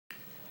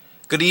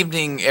Good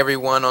evening,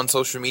 everyone on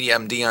social media.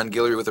 I'm Dion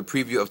Guillory with a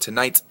preview of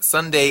tonight's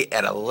Sunday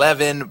at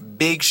 11.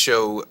 Big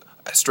show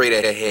straight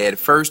ahead.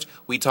 First,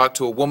 we talked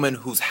to a woman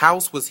whose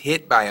house was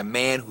hit by a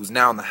man who's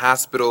now in the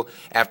hospital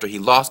after he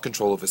lost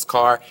control of his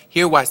car.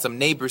 Hear why some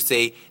neighbors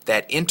say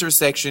that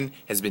intersection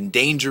has been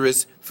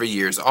dangerous for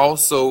years.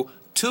 Also,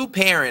 two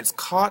parents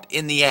caught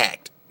in the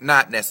act.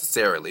 Not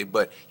necessarily,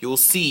 but you'll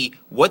see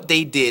what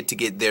they did to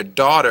get their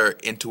daughter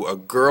into a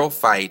girl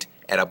fight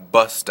at a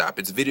bus stop.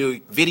 It's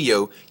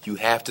video you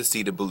have to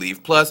see to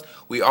believe. Plus,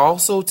 we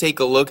also take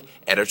a look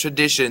at a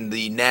tradition.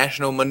 The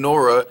National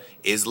Menorah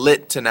is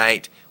lit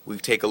tonight. We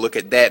take a look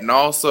at that, and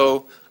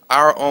also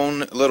our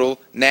own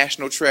little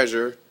national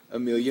treasure,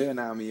 Amelia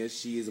Anamia.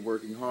 She is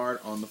working hard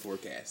on the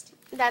forecast.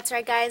 That's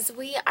right, guys.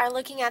 We are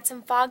looking at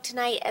some fog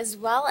tonight as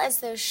well as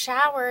those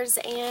showers,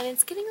 and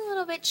it's getting a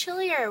little bit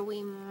chillier.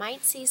 We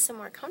might see some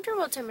more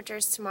comfortable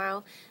temperatures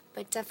tomorrow,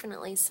 but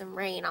definitely some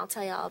rain. I'll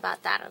tell you all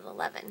about that at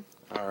 11.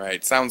 All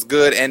right, sounds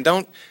good. And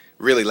don't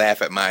really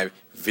laugh at my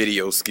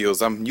video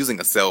skills. I'm using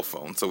a cell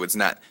phone, so it's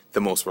not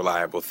the most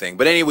reliable thing.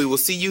 But anyway, we'll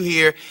see you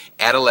here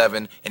at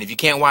 11. And if you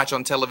can't watch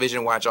on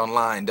television, watch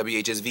online,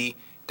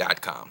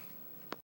 WHSV.com.